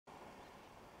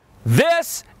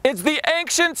This is the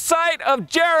ancient site of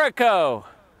Jericho.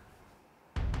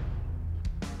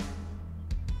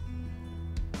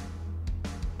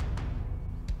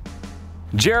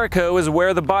 Jericho is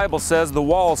where the Bible says the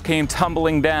walls came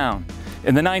tumbling down.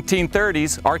 In the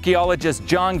 1930s, archaeologist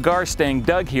John Garstang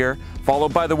dug here,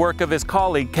 followed by the work of his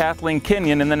colleague Kathleen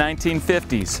Kenyon in the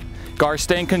 1950s.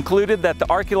 Garstang concluded that the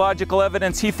archaeological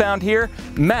evidence he found here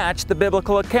matched the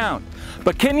biblical account.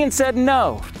 But Kenyon said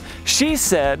no. She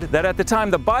said that at the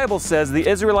time the Bible says the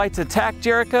Israelites attacked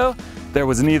Jericho, there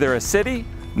was neither a city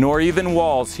nor even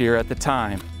walls here at the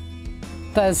time.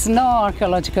 There's no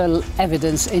archaeological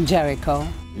evidence in Jericho.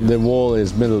 The wall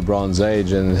is Middle Bronze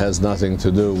Age and has nothing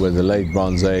to do with the Late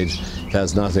Bronze Age. It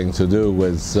has nothing to do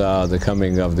with the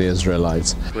coming of the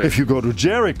Israelites. If you go to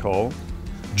Jericho,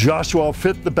 Joshua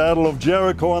fit the battle of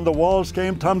Jericho and the walls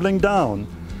came tumbling down.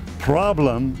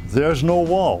 Problem, there's no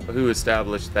wall. Who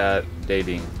established that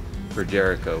dating for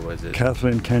Jericho, was it?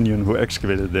 Kathleen Kenyon, who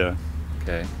excavated there.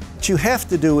 Okay. What you have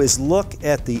to do is look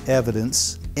at the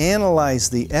evidence, analyze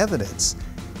the evidence,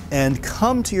 and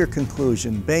come to your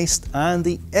conclusion based on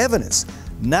the evidence,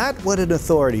 not what an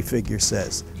authority figure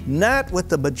says, not what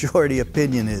the majority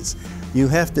opinion is. You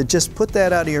have to just put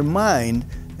that out of your mind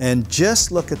and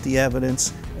just look at the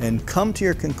evidence and come to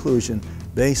your conclusion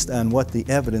based on what the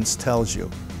evidence tells you.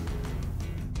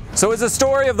 So is the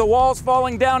story of the walls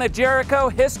falling down at Jericho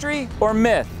history or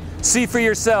myth? See for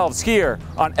yourselves here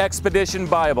on Expedition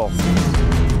Bible.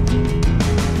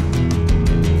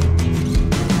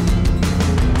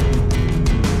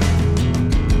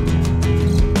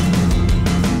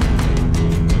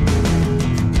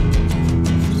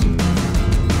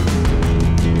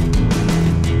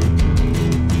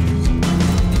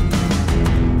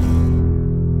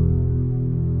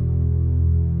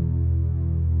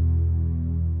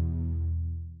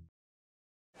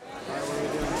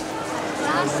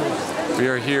 We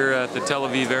are here at the Tel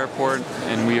Aviv airport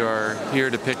and we are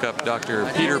here to pick up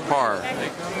Dr. Peter Parr.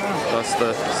 That's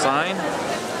the sign.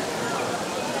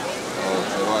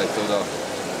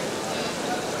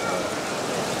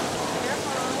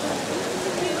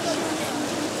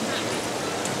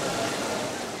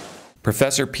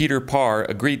 Professor Peter Parr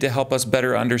agreed to help us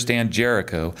better understand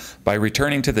Jericho by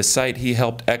returning to the site he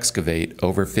helped excavate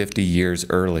over 50 years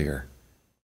earlier.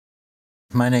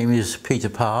 My name is Peter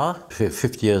Parr.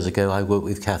 50 years ago I worked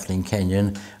with Kathleen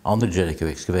Kenyon on the Jericho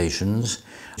excavations.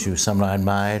 She was someone I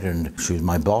admired and she was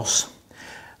my boss.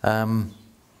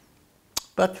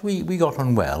 But we got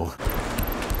on well.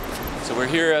 So we're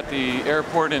here at the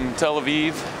airport in Tel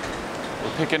Aviv.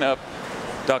 We're picking up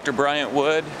Dr. Bryant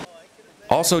Wood.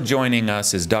 Also joining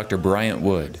us is Dr. Bryant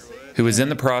Wood, who is in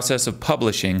the process of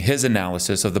publishing his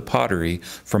analysis of the pottery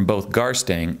from both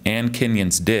Garstang and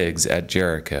Kenyon's digs at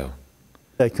Jericho.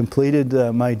 I completed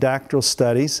my doctoral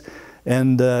studies,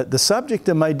 and the subject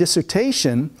of my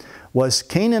dissertation was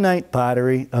Canaanite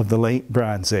pottery of the Late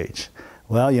Bronze Age.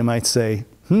 Well, you might say,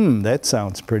 that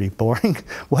sounds pretty boring.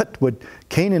 What would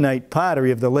Canaanite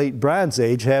pottery of the Late Bronze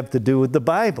Age have to do with the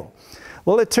Bible?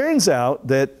 Well, it turns out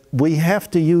that we have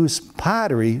to use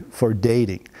pottery for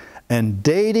dating, and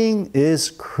dating is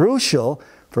crucial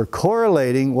for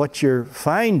correlating what you're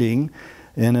finding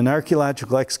in an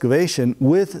archaeological excavation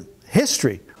with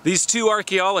history. These two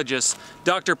archaeologists,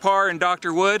 Dr. Parr and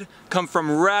Dr. Wood, come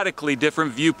from radically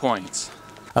different viewpoints.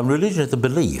 Religion is the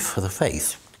belief of the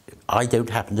faith. I don't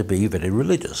happen to be very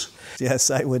religious. Yes,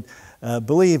 I would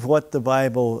believe what the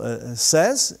Bible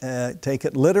says, take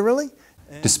it literally.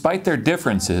 Despite their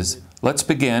differences, let's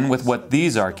begin with what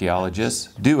these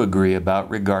archaeologists do agree about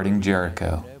regarding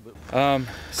Jericho.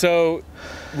 So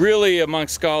really among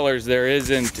scholars there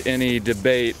isn't any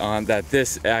debate on that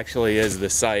this actually is the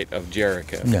site of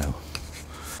Jericho. No.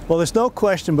 Well, there's no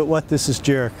question but what this is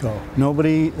Jericho.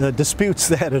 Nobody disputes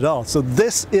that at all. So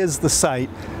this is the site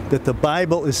that the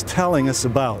Bible is telling us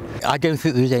about. I don't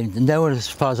think there's any, no one as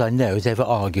far as I know has ever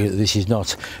argued that this is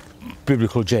not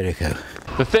biblical Jericho.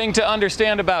 The thing to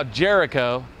understand about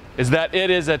Jericho is that it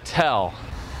is a tell.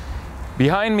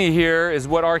 Behind me here is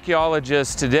what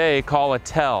archaeologists today call a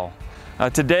tell.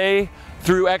 Today,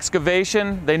 through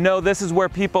excavation, they know this is where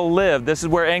people lived, this is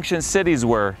where ancient cities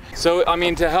were. So, I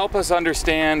mean, to help us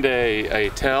understand a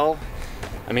tell,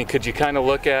 I mean, could you kind of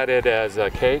look at it as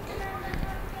a cake?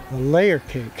 A layer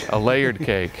cake. A layered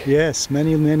cake. Yes,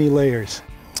 many, many layers.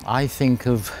 I think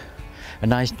of a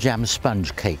nice jam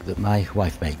sponge cake that my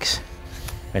wife makes.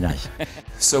 Very nice.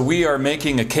 So we are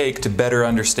making a cake to better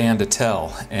understand a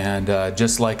tell, and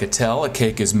just like a tell, a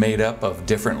cake is made up of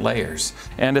different layers.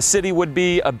 And a city would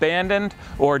be abandoned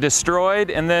or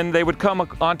destroyed, and then they would come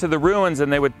onto the ruins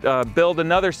and they would build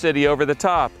another city over the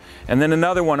top. and then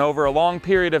another one over a long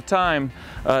period of time.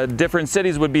 Different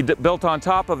cities would be built on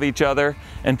top of each other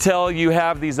until you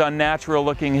have these unnatural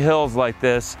looking hills like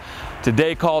this,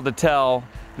 today called a tell.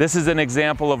 This is an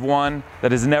example of one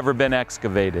that has never been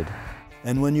excavated.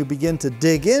 And when you begin to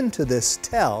dig into this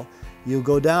tell, you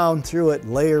go down through it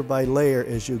layer by layer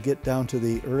as you get down to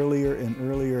the earlier and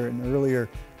earlier and earlier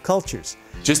cultures.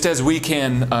 Just as we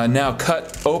can now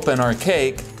cut open our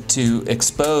cake to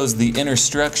expose the inner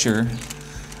structure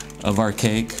of our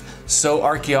cake, so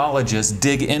archaeologists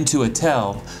dig into a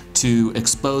tell to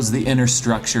expose the inner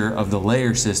structure of the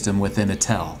layer system within a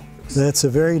tell. That's a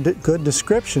very good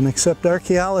description, except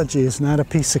archaeology is not a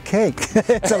piece of cake.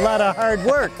 It's a lot of hard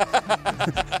work.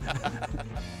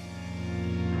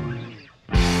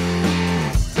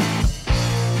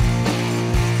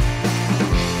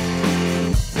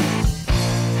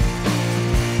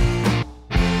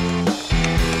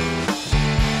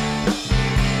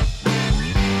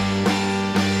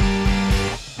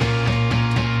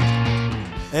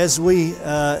 As we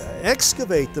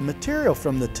excavate the material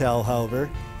from the tell, however,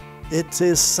 it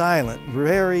is silent.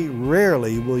 Very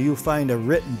rarely will you find a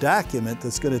written document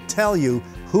that's going to tell you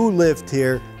who lived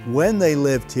here, when they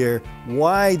lived here,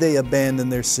 why they abandoned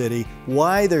their city,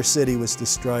 why their city was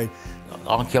destroyed.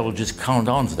 Archaeologists can't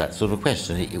answer that sort of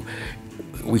question.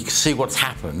 We see what's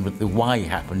happened, but the why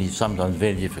happened is sometimes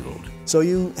very difficult. So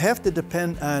you have to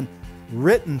depend on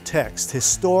written text,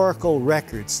 historical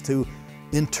records to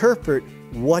interpret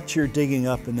what you're digging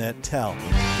up in that tell.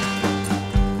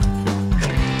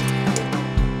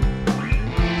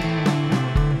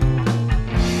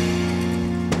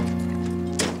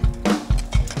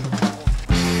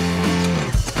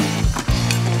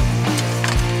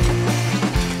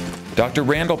 Dr.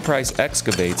 Randall Price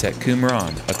excavates at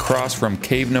Qumran, across from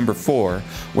cave number 4,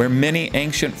 where many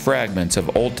ancient fragments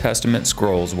of Old Testament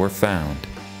scrolls were found.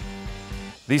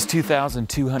 These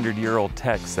 2,200-year-old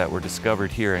texts that were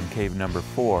discovered here in cave number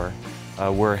 4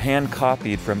 were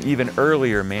hand-copied from even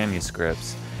earlier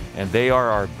manuscripts, and they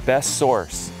are our best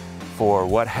source for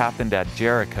what happened at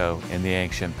Jericho in the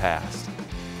ancient past.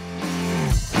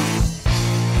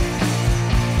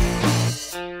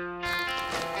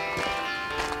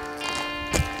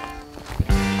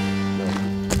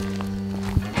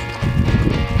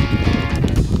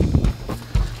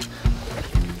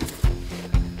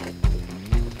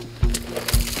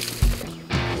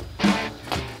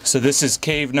 So this is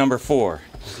cave number 4.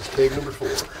 This is cave number 4.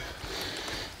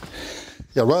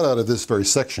 Yeah, right out of this very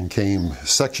section came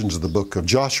sections of the book of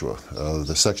Joshua,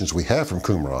 the sections we have from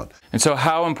Qumran. And so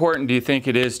how important do you think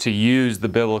it is to use the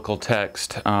biblical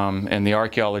text and the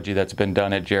archaeology that's been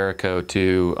done at Jericho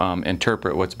to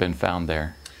interpret what's been found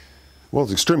there? Well,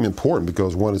 it's extremely important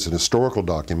because, one, it's an historical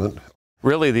document.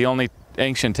 Really, the only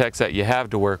ancient text that you have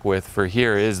to work with for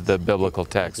here is the biblical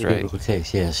text, right? Biblical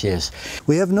text, yes, yes.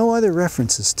 We have no other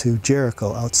references to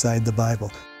Jericho outside the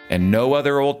Bible. And no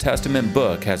other Old Testament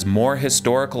book has more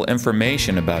historical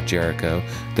information about Jericho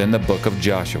than the book of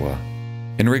Joshua.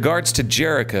 In regards to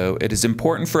Jericho, it is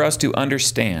important for us to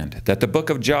understand that the book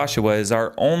of Joshua is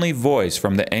our only voice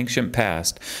from the ancient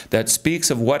past that speaks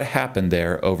of what happened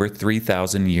there over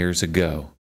 3,000 years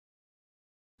ago.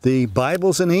 The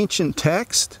Bible's an ancient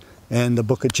text, and the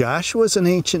book of Joshua is an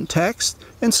ancient text,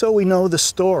 and so we know the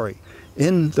story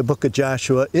in the book of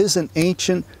Joshua is an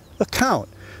ancient account.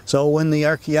 So when the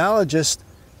archaeologists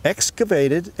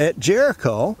excavated at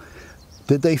Jericho,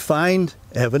 did they find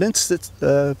evidence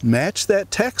that matched that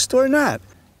text or not?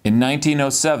 In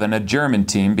 1907, a German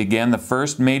team began the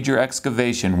first major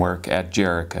excavation work at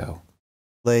Jericho.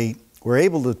 They were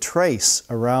able to trace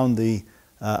around the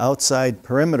outside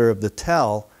perimeter of the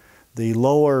tell the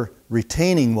lower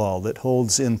retaining wall that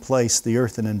holds in place the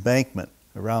earthen embankment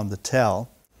around the tell.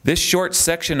 This short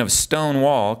section of stone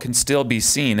wall can still be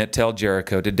seen at Tell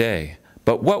Jericho today.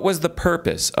 But what was the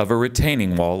purpose of a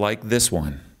retaining wall like this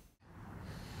one?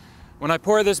 When I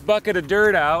pour this bucket of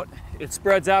dirt out, it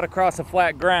spreads out across a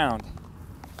flat ground.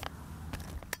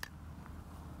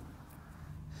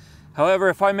 However,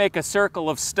 if I make a circle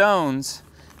of stones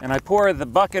and I pour the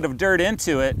bucket of dirt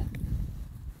into it,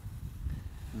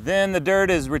 then the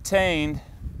dirt is retained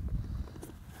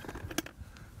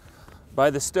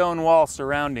by the stone wall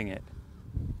surrounding it.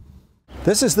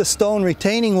 This is the stone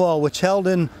retaining wall which held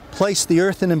in place the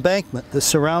earthen embankment that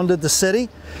surrounded the city,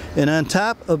 and on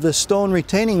top of the stone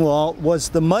retaining wall was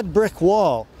the mud brick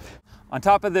wall. On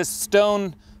top of this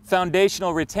stone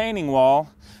foundational retaining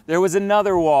wall, there was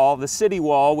another wall, the city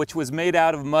wall, which was made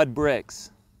out of mud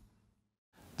bricks.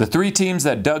 The 3 teams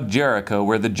that dug Jericho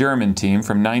were the German team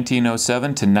from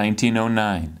 1907 to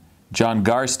 1909, John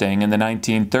Garstang in the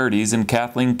 1930s and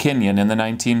Kathleen Kenyon in the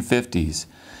 1950s.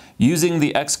 Using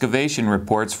the excavation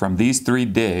reports from these 3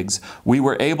 digs, we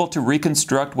were able to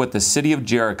reconstruct what the city of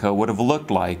Jericho would have looked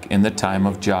like in the time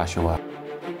of Joshua.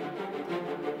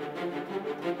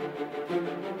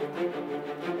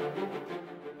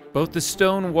 Both the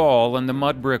stone wall and the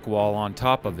mud brick wall on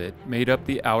top of it made up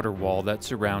the outer wall that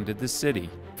surrounded the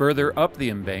city. Further up the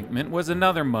embankment was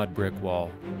another mud brick wall.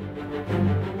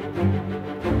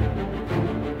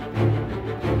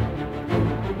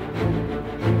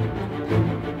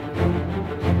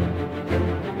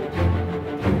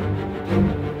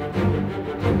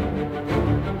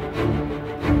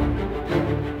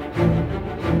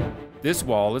 This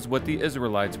wall is what the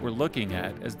Israelites were looking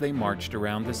at as they marched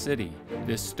around the city.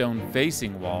 This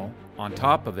stone-facing wall, on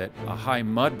top of it, a high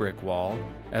mud brick wall.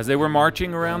 As they were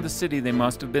marching around the city, they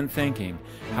must have been thinking,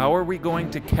 how are we going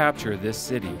to capture this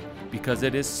city? Because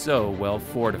it is so well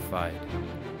fortified.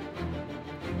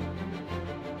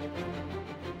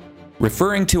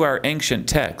 Referring to our ancient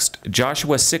text,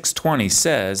 Joshua 6:20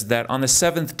 says that on the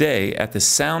 7th day, at the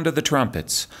sound of the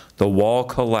trumpets, the wall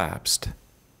collapsed.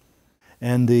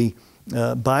 And the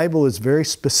Bible is very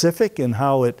specific in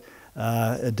how it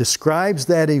describes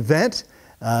that event.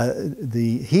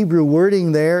 The Hebrew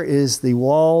wording there is the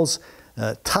walls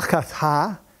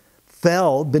takatha,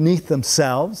 fell beneath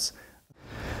themselves.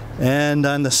 And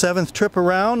on the 7th trip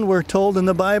around, we're told in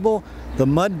the Bible, the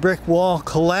mud brick wall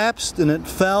collapsed and it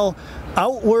fell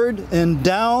outward and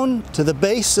down to the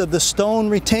base of the stone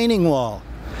retaining wall.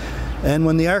 And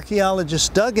when the archaeologists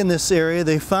dug in this area,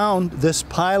 they found this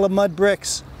pile of mud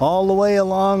bricks all the way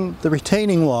along the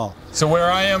retaining wall. So where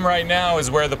I am right now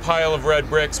is where the pile of red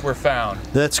bricks were found.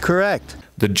 That's correct.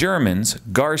 The Germans,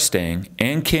 Garstang,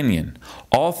 and Kenyon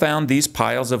all found these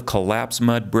piles of collapsed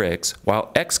mud bricks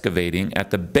while excavating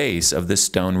at the base of the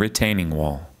stone retaining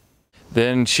wall.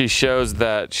 Then she shows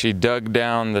that she dug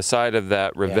down the side of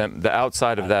that the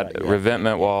outside of that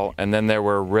revetment wall, and then there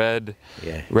were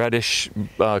reddish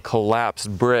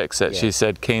collapsed bricks that she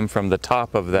said came from the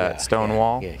top of that stone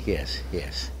wall. Yes.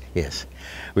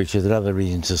 Which is another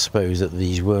reason to suppose that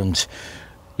these weren't,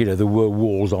 there were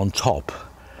walls on top.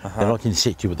 They're not in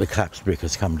situ, but the collapsed brick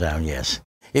has come down, yes.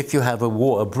 If you have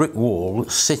a brick wall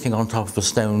sitting on top of a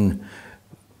stone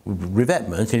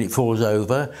revetment and it falls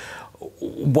over,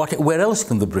 where else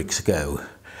can the bricks go?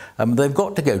 They've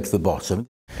got to go to the bottom.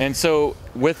 And so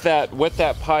with that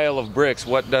pile of bricks,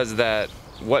 what does that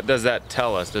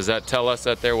tell us? Does that tell us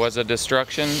that there was a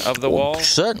destruction of the wall?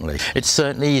 Certainly. It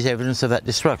certainly is evidence of that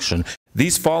destruction.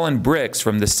 These fallen bricks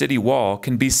from the city wall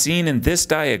can be seen in this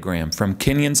diagram from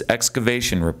Kenyon's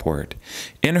excavation report.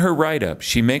 In her write-up,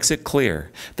 she makes it clear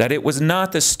that it was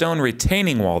not the stone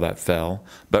retaining wall that fell,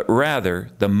 but rather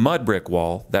the mud brick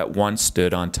wall that once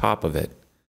stood on top of it.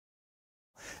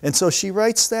 And so she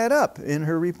writes that up in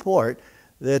her report,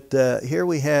 that here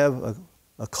we have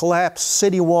a collapsed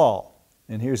city wall,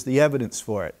 and here's the evidence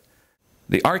for it.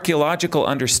 The archaeological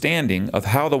understanding of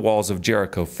how the walls of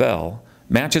Jericho fell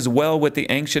matches well with the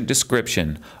ancient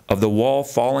description of the wall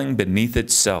falling beneath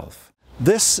itself.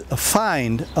 This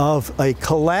find of a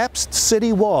collapsed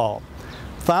city wall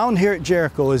found here at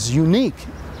Jericho is unique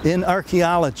in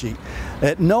archaeology.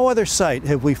 At no other site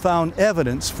have we found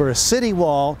evidence for a city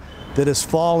wall that has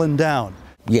fallen down.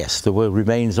 Yes, there were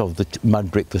remains of the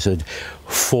mud brick that had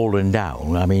fallen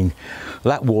down. I mean,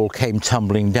 that wall came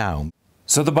tumbling down.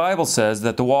 So the Bible says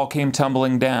that the wall came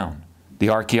tumbling down. The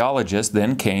archaeologists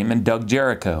then came and dug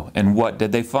Jericho, and what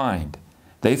did they find?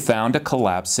 They found a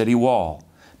collapsed city wall.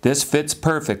 This fits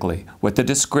perfectly with the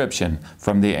description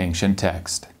from the ancient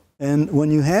text. And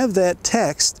when you have that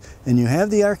text, and you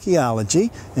have the archaeology,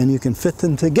 and you can fit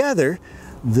them together,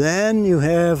 then you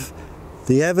have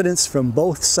the evidence from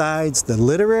both sides, the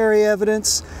literary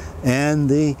evidence and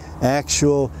the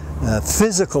actual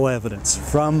physical evidence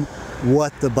from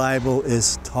what the Bible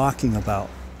is talking about.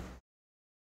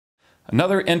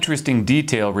 Another interesting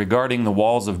detail regarding the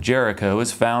walls of Jericho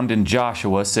is found in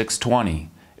Joshua 6:20.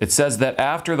 It says that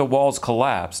after the walls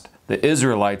collapsed, the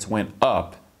Israelites went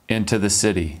up into the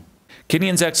city.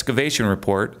 Kenyon's excavation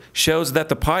report shows that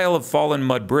the pile of fallen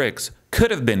mud bricks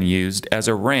could have been used as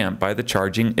a ramp by the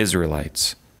charging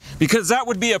Israelites. Because that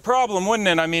would be a problem, wouldn't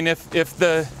it? I mean, if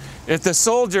the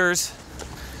soldiers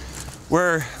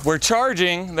were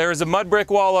charging, there was a mud brick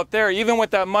wall up there. Even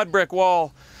with that mud brick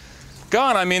wall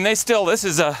gone, I mean,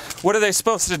 what are they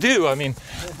supposed to do? I mean,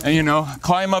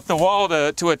 climb up the wall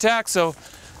to attack. So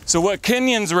what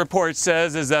Kenyon's report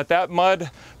says is that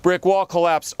mud brick wall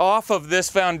collapsed off of this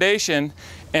foundation,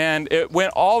 and it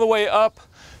went all the way up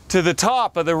to the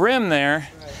top of the rim there,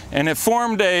 and it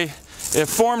formed a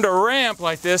ramp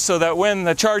like this, so that when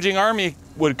the charging army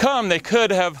would come, they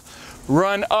could have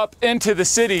run up into the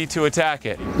city to attack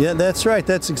it. Yeah, that's right.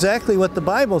 That's exactly what the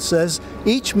Bible says.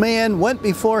 Each man went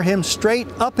before him straight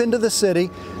up into the city,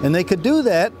 and they could do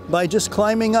that by just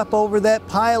climbing up over that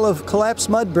pile of collapsed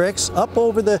mud bricks, up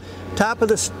over the top of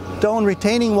the stone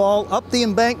retaining wall, up the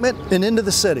embankment, and into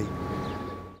the city.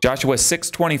 Joshua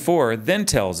 6:24 then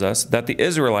tells us that the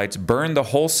Israelites burned the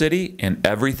whole city and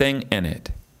everything in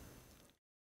it.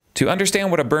 To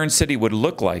understand what a burned city would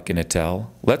look like in Etel,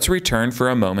 let's return for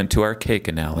a moment to our cake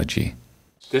analogy.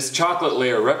 This chocolate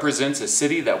layer represents a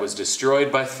city that was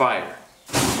destroyed by fire.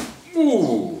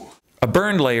 Ooh! A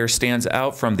burned layer stands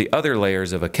out from the other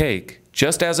layers of a cake,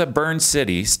 just as a burned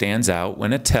city stands out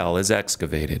when Etel is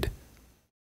excavated.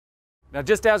 Now,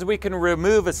 just as we can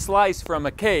remove a slice from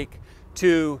a cake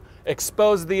to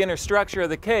expose the inner structure of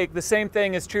the cake, the same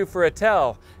thing is true for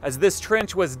Etel. As this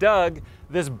trench was dug,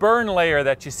 this burn layer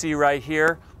that you see right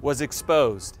here was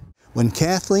exposed. When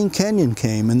Kathleen Kenyon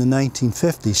came in the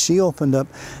 1950s, she opened up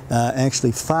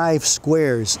actually 5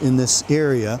 squares in this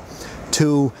area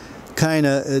to kind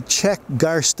of check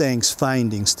Garstang's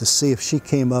findings to see if she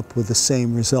came up with the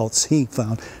same results he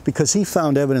found, because he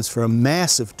found evidence for a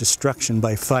massive destruction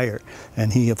by fire.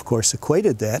 And he, of course,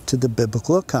 equated that to the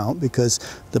biblical account, because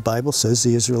the Bible says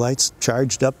the Israelites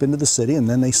charged up into the city and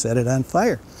then they set it on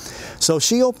fire. So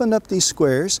she opened up these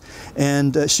squares,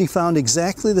 and she found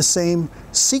exactly the same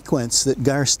sequence that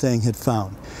Garstang had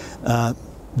found.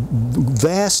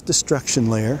 Vast destruction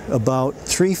layer, about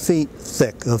 3 feet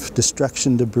thick of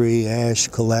destruction debris, ash,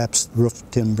 collapsed roof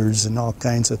timbers, and all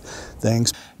kinds of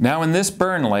things. Now in this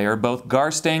burn layer, both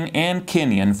Garstang and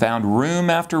Kenyon found room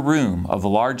after room of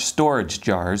large storage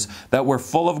jars that were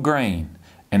full of grain,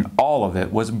 and all of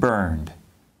it was burned.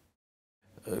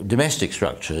 Domestic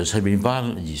structures had been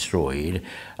violently destroyed.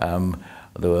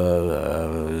 There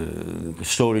were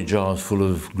storage jars full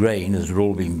of grain that had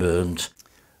all been burnt.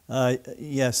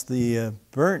 Yes, the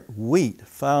burnt wheat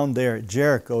found there at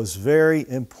Jericho is very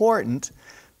important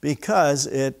because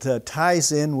it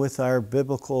ties in with our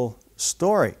biblical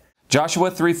story. Joshua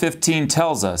 3:15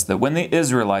 tells us that when the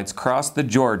Israelites crossed the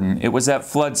Jordan, it was at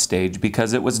flood stage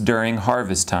because it was during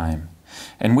harvest time.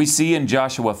 And we see in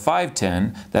Joshua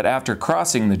 5:10 that after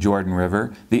crossing the Jordan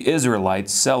River, the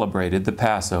Israelites celebrated the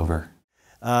Passover.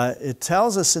 It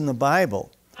tells us in the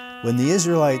Bible, when the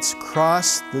Israelites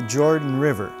crossed the Jordan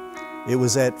River, it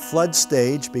was at flood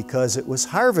stage because it was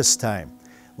harvest time.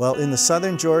 Well, in the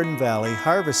southern Jordan Valley,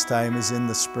 harvest time is in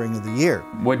the spring of the year.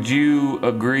 Would you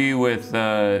agree with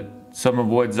some of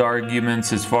Wood's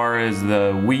arguments as far as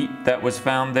the wheat that was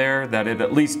found there, that it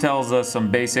at least tells us some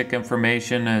basic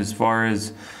information as far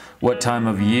as what time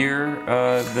of year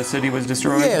the city was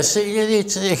destroyed? Yes,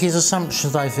 his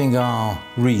assumptions, I think, are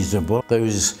reasonable.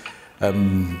 Those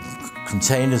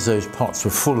containers, those pots were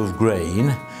full of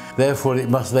grain. Therefore, they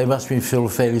must have been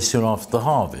filled fairly soon after the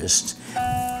harvest.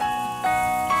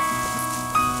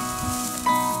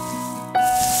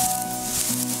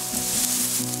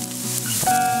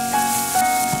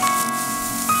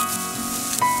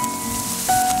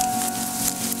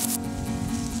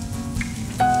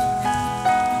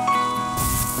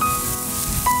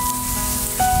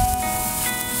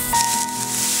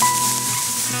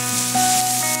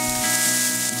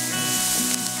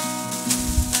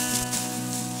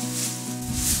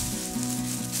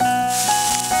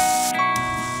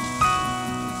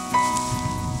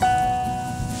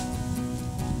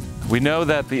 We know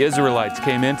that the Israelites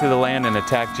came into the land and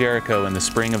attacked Jericho in the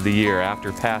spring of the year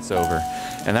after Passover.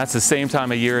 And that's the same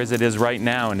time of year as it is right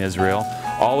now in Israel.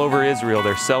 All over Israel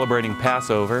they're celebrating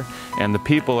Passover, and the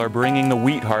people are bringing the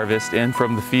wheat harvest in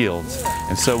from the fields.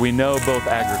 And so we know both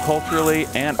agriculturally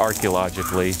and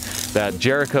archaeologically that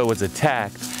Jericho was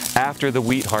attacked after the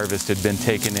wheat harvest had been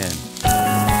taken in.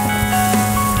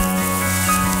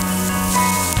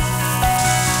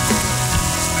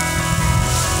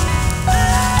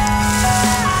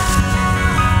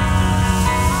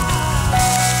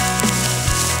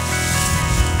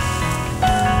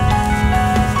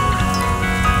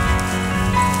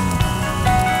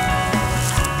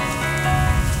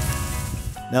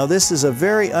 Now this is a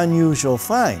very unusual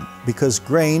find because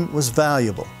grain was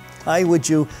valuable. Why would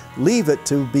you leave it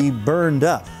to be burned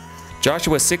up?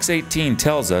 Joshua 6:18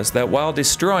 tells us that while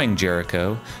destroying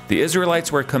Jericho, the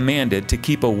Israelites were commanded to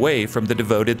keep away from the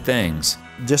devoted things.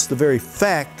 Just the very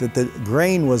fact that the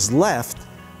grain was left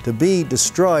to be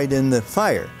destroyed in the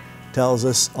fire tells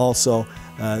us also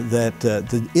that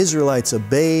the Israelites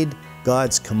obeyed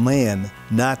God's command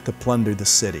not to plunder the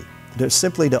city. They're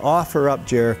simply to offer up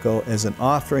Jericho as an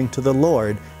offering to the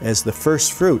Lord as the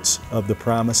first fruits of the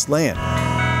promised land.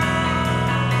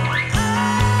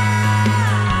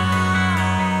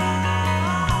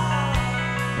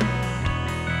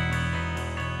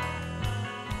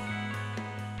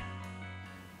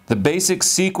 The basic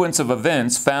sequence of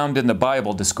events found in the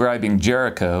Bible describing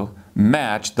Jericho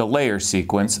match the layer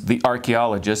sequence the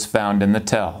archaeologists found in the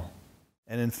tell.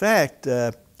 And in fact,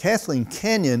 Kathleen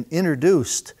Kenyon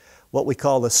introduced what we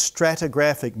call the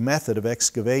stratigraphic method of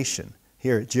excavation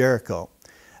here at Jericho,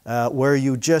 where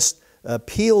you just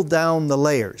peel down the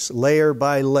layers, layer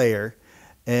by layer,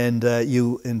 and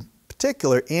you, in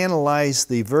particular, analyze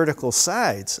the vertical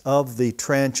sides of the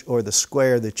trench or the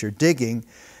square that you're digging,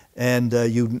 and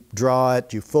you draw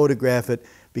it, you photograph it,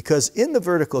 because in the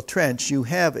vertical trench you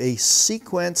have a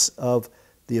sequence of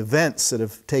the events that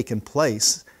have taken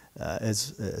place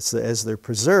as they're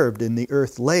preserved in the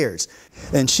earth layers.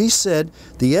 And she said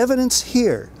the evidence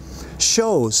here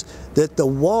shows that the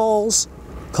walls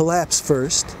collapsed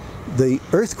first, the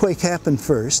earthquake happened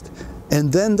first,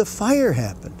 and then the fire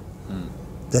happened.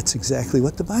 That's exactly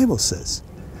what the Bible says.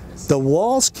 The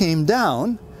walls came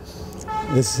down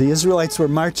as the Israelites were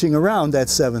marching around that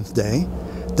seventh day.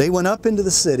 They went up into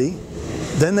the city,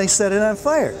 then they set it on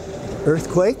fire.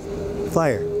 Earthquake,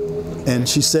 fire. And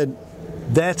she said,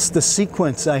 that's the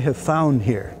sequence I have found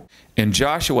here. In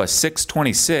Joshua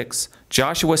 6:26,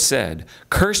 Joshua said,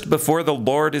 "Cursed before the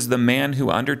Lord is the man who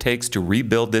undertakes to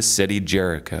rebuild this city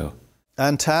Jericho."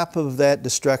 On top of that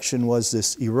destruction was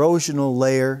this erosional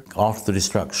layer. After the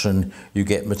destruction, you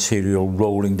get material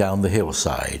rolling down the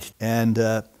hillside. And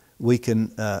we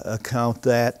can account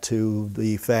that to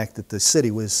the fact that the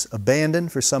city was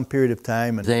abandoned for some period of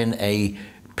time. And then a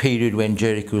period when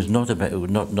Jericho was not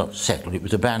settled. It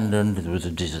was abandoned, it was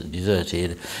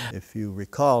deserted. If you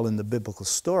recall in the biblical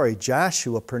story,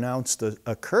 Joshua pronounced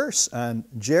a curse on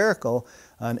Jericho.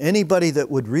 On anybody that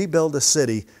would rebuild a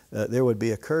city, there would be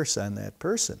a curse on that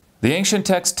person. The ancient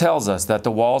text tells us that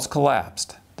the walls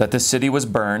collapsed, that the city was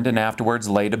burned and afterwards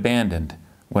laid abandoned.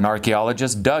 When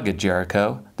archaeologists dug at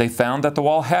Jericho, they found that the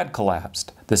wall had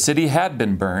collapsed, the city had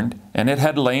been burned, and it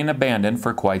had lain abandoned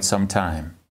for quite some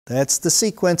time. That's the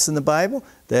sequence in the Bible.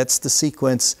 That's the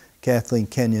sequence Kathleen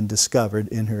Kenyon discovered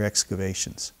in her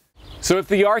excavations. So if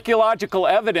the archaeological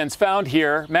evidence found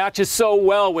here matches so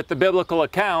well with the biblical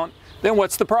account, then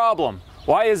what's the problem?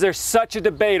 Why is there such a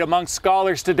debate among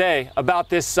scholars today about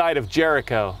this site of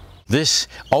Jericho? This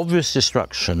obvious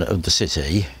destruction of the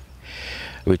city,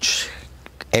 which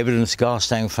evidence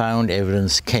Garstang found,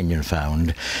 evidence Kenyon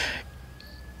found,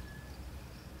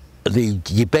 the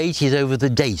debate is over the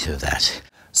date of that.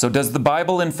 So does the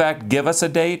Bible in fact give us a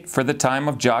date for the time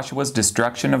of Joshua's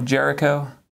destruction of Jericho?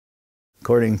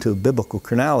 According to biblical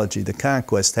chronology, the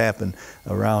conquest happened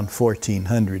around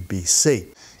 1400 BC.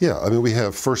 Yeah, I mean, we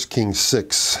have 1 Kings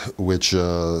 6, which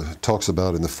talks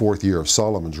about in the 4th year of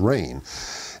Solomon's reign,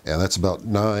 and that's about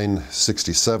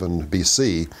 967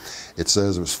 BC. It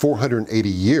says it was 480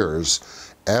 years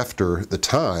after the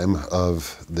time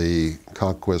of the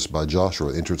conquest by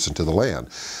Joshua, entrance into the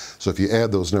land. So if you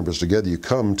add those numbers together, you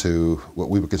come to what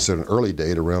we would consider an early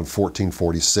date, around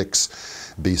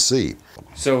 1446 BC.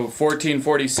 So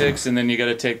 1446, and then you got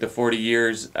to take the 40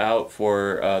 years out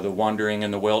for the wandering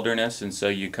in the wilderness, and so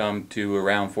you come to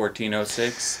around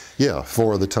 1406? Yeah,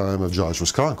 for the time of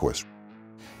Joshua's conquest.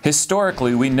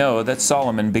 Historically, we know that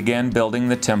Solomon began building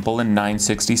the temple in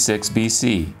 966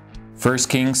 BC. 1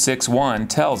 Kings 6:1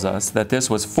 tells us that this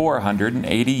was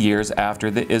 480 years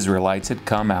after the Israelites had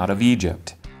come out of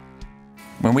Egypt.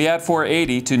 When we add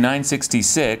 480 to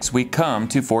 966, we come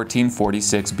to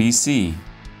 1446 BC.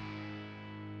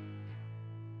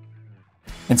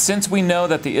 And since we know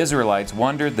that the Israelites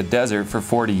wandered the desert for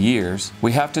 40 years,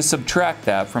 we have to subtract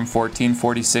that from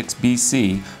 1446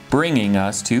 BC, bringing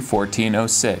us to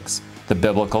 1406, the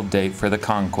biblical date for the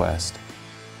conquest.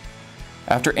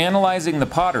 After analyzing the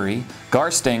pottery,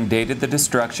 Garstang dated the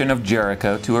destruction of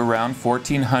Jericho to around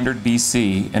 1400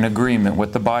 BC in agreement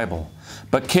with the Bible.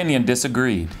 But Kenyon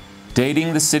disagreed,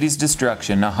 dating the city's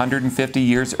destruction 150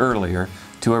 years earlier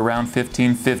to around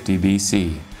 1550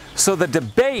 BC. So the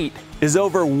debate is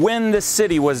over when the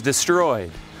city was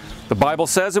destroyed. The Bible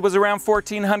says it was around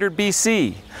 1400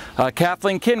 BC.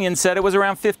 Kathleen Kenyon said it was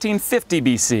around 1550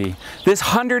 BC. This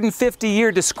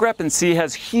 150-year discrepancy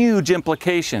has huge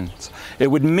implications. It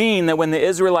would mean that when the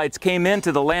Israelites came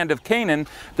into the land of Canaan,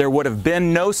 there would have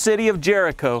been no city of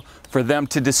Jericho for them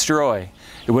to destroy.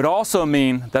 It would also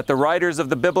mean that the writers of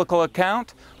the biblical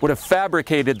account would have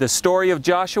fabricated the story of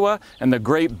Joshua and the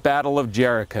great battle of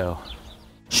Jericho.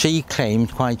 She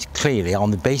claimed quite clearly, on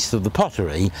the basis of the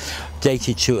pottery,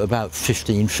 dated to about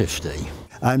 1550.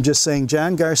 I'm just saying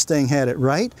John Garstang had it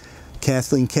right,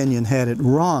 Kathleen Kenyon had it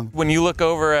wrong. When you look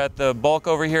over at the bulk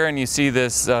over here and you see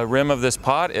this rim of this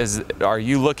pot, are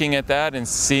you looking at that and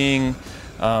seeing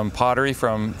pottery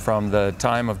from the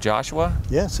time of Joshua?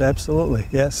 Yes, absolutely.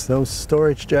 Yes, those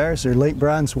storage jars are late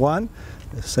bronze 1,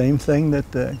 the same thing that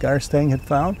Garstang had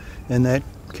found, and that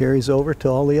carries over to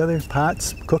all the other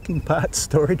pots, cooking pots,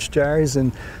 storage jars,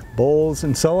 and bowls,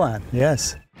 and so on.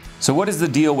 Yes. So what is the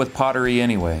deal with pottery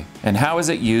anyway? And how is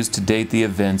it used to date the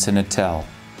events in a tell?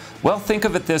 Well, think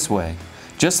of it this way.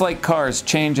 Just like cars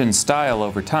change in style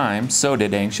over time, so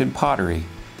did ancient pottery.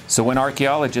 So when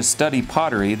archaeologists study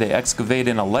pottery they excavate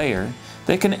in a layer,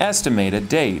 they can estimate a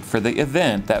date for the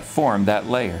event that formed that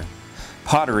layer.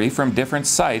 Pottery from different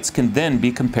sites can then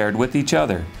be compared with each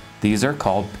other. These are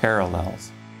called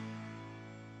parallels.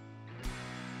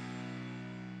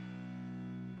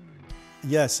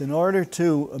 Yes, in order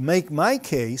to make my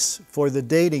case for the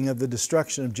dating of the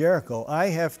destruction of Jericho, I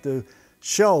have to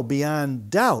show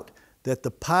beyond doubt that the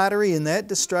pottery in that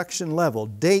destruction level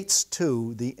dates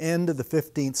to the end of the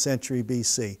 15th century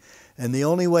BC. And the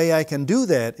only way I can do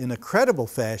that in a credible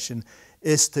fashion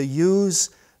is to use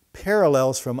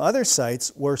parallels from other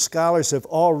sites where scholars have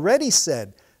already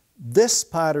said this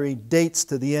pottery dates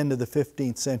to the end of the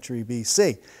 15th century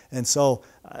BC. And so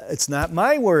it's not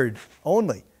my word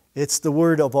only. It's the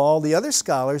word of all the other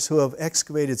scholars who have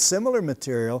excavated similar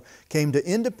material, came to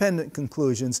independent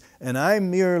conclusions, and I'm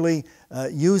merely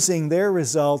using their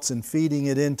results and feeding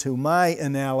it into my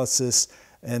analysis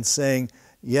and saying,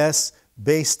 yes,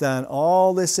 based on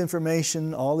all this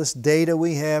information, all this data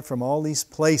we have from all these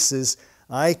places,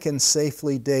 I can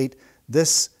safely date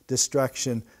this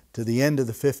destruction to the end of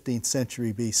the 15th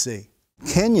century BC.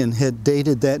 Kenyon had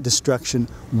dated that destruction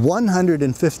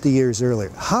 150 years earlier.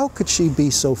 How could she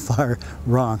be so far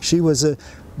wrong? She was a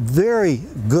very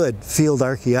good field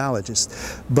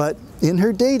archaeologist, but in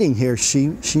her dating here, she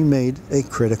made a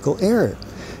critical error.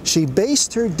 She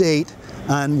based her date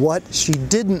on what she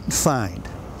didn't find,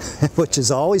 which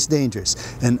is always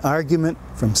dangerous, an argument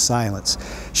from silence.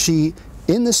 She,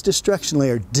 in this destruction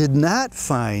layer, did not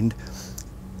find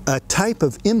a type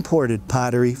of imported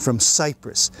pottery from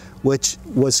Cyprus, which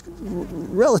was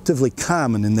relatively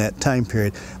common in that time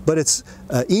period, but it's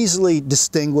easily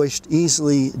distinguished,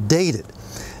 easily dated.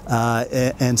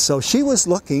 And so she was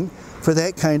looking for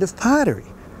that kind of pottery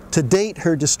to date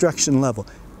her destruction level.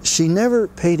 She never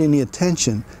paid any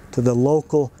attention to the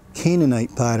local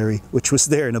Canaanite pottery, which was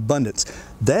there in abundance.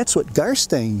 That's what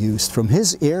Garstang used from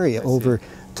his area over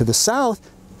to the south,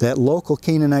 that local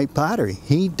Canaanite pottery.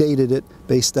 He dated it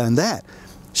based on that.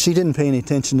 She didn't pay any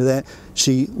attention to that.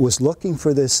 She was looking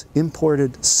for this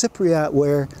imported Cypriot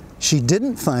ware. She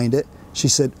didn't find it. She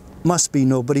said, must be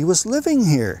nobody was living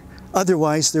here.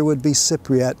 Otherwise there would be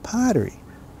Cypriot pottery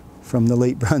from the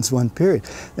late Bronze 1 period.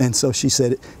 And so she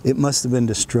said it must have been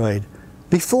destroyed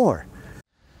before.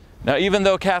 Now, even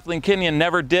though Kathleen Kenyon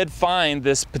never did find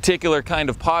this particular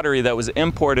kind of pottery that was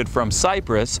imported from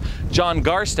Cyprus, John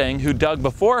Garstang, who dug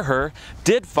before her,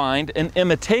 did find an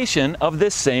imitation of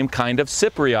this same kind of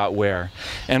Cypriot ware.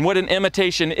 And what an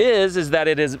imitation is that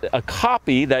it is a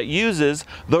copy that uses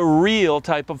the real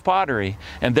type of pottery.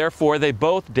 And therefore, they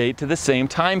both date to the same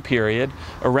time period,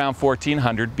 around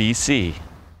 1400 BC.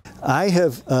 I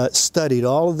have studied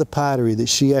all of the pottery that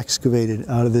she excavated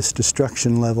out of this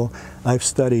destruction level. I've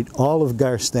studied all of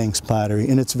Garstang's pottery,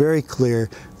 and it's very clear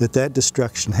that that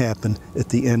destruction happened at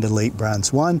the end of late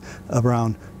Bronze 1,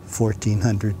 around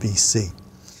 1400 BC.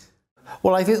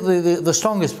 Well, I think the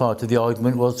strongest part of the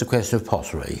argument was the question of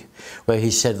pottery, where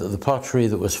he said that the pottery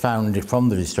that was found from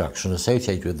the destruction,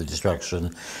 associated with the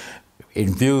destruction,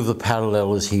 in view of the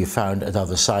parallels he found at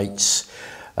other sites,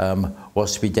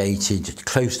 was to be dated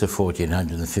close to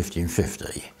 1400 and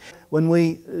 1550. When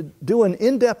we do an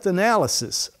in-depth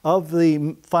analysis of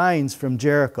the finds from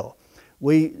Jericho,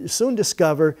 we soon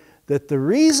discover that the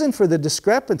reason for the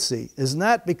discrepancy is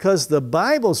not because the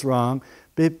Bible's wrong,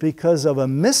 but because of a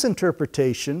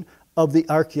misinterpretation of the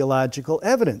archaeological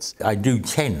evidence. I do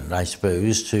tend, I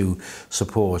suppose, to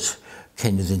support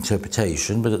Kenyon's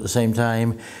interpretation, but at the same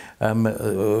time, some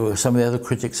of the other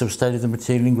critics have studied the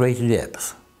material in greater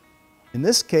depth. In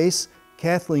this case,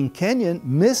 Kathleen Kenyon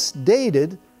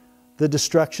misdated the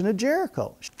destruction of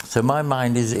Jericho. So my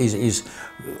mind is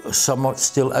somewhat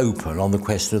still open on the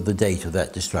question of the date of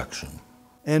that destruction.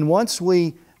 And once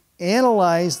we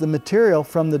analyze the material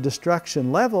from the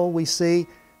destruction level, we see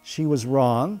she was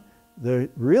wrong. The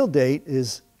real date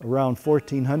is around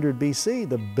 1400 BC,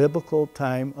 the biblical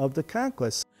time of the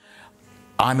conquest.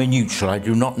 I'm a neutral. I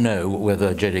do not know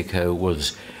whether Jericho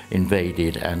was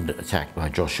invaded and attacked by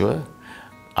Joshua.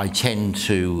 I tend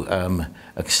to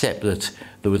accept that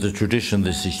there was a tradition,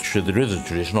 this is true, there is a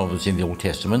tradition, obviously in the Old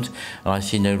Testament, and I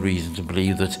see no reason to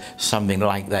believe that something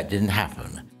like that didn't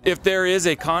happen. If there is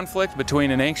a conflict between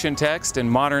an ancient text and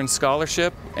modern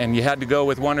scholarship, and you had to go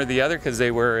with one or the other because they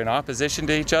were in opposition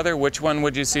to each other, which one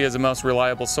would you see as the most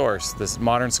reliable source, the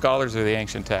modern scholars or the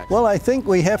ancient text? Well, I think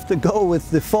we have to go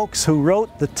with the folks who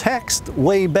wrote the text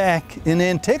way back in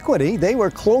antiquity. They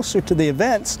were closer to the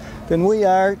events than we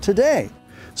are today.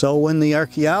 So when the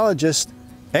archaeologists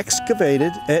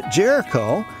excavated at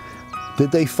Jericho,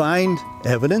 did they find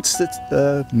evidence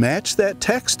that matched that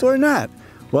text or not?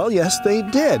 Well, yes, they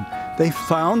did. They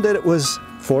found that it was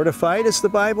fortified, as the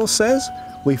Bible says.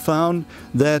 We found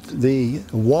that the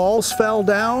walls fell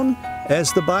down,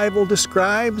 as the Bible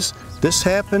describes. This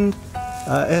happened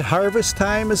at harvest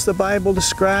time, as the Bible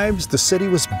describes. The city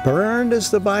was burned, as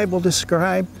the Bible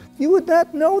described. You would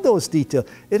not know those details.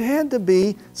 It had to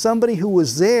be somebody who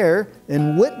was there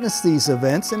and witnessed these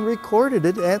events and recorded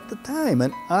it at the time.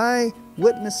 An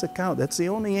eyewitness account. That's the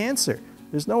only answer.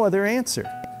 There's no other answer.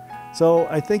 So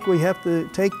I think we have to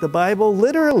take the Bible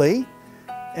literally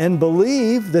and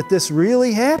believe that this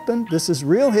really happened. This is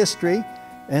real history,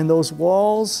 and those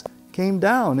walls came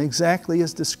down exactly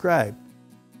as described.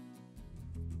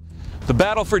 The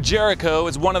battle for Jericho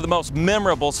is one of the most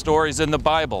memorable stories in the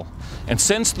Bible. And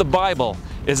since the Bible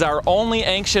is our only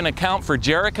ancient account for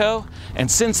Jericho, and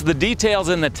since the details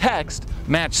in the text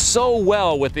match so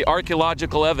well with the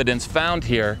archaeological evidence found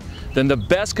here, then the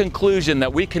best conclusion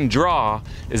that we can draw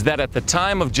is that at the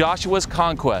time of Joshua's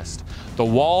conquest, the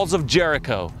walls of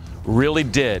Jericho really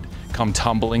did come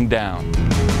tumbling down.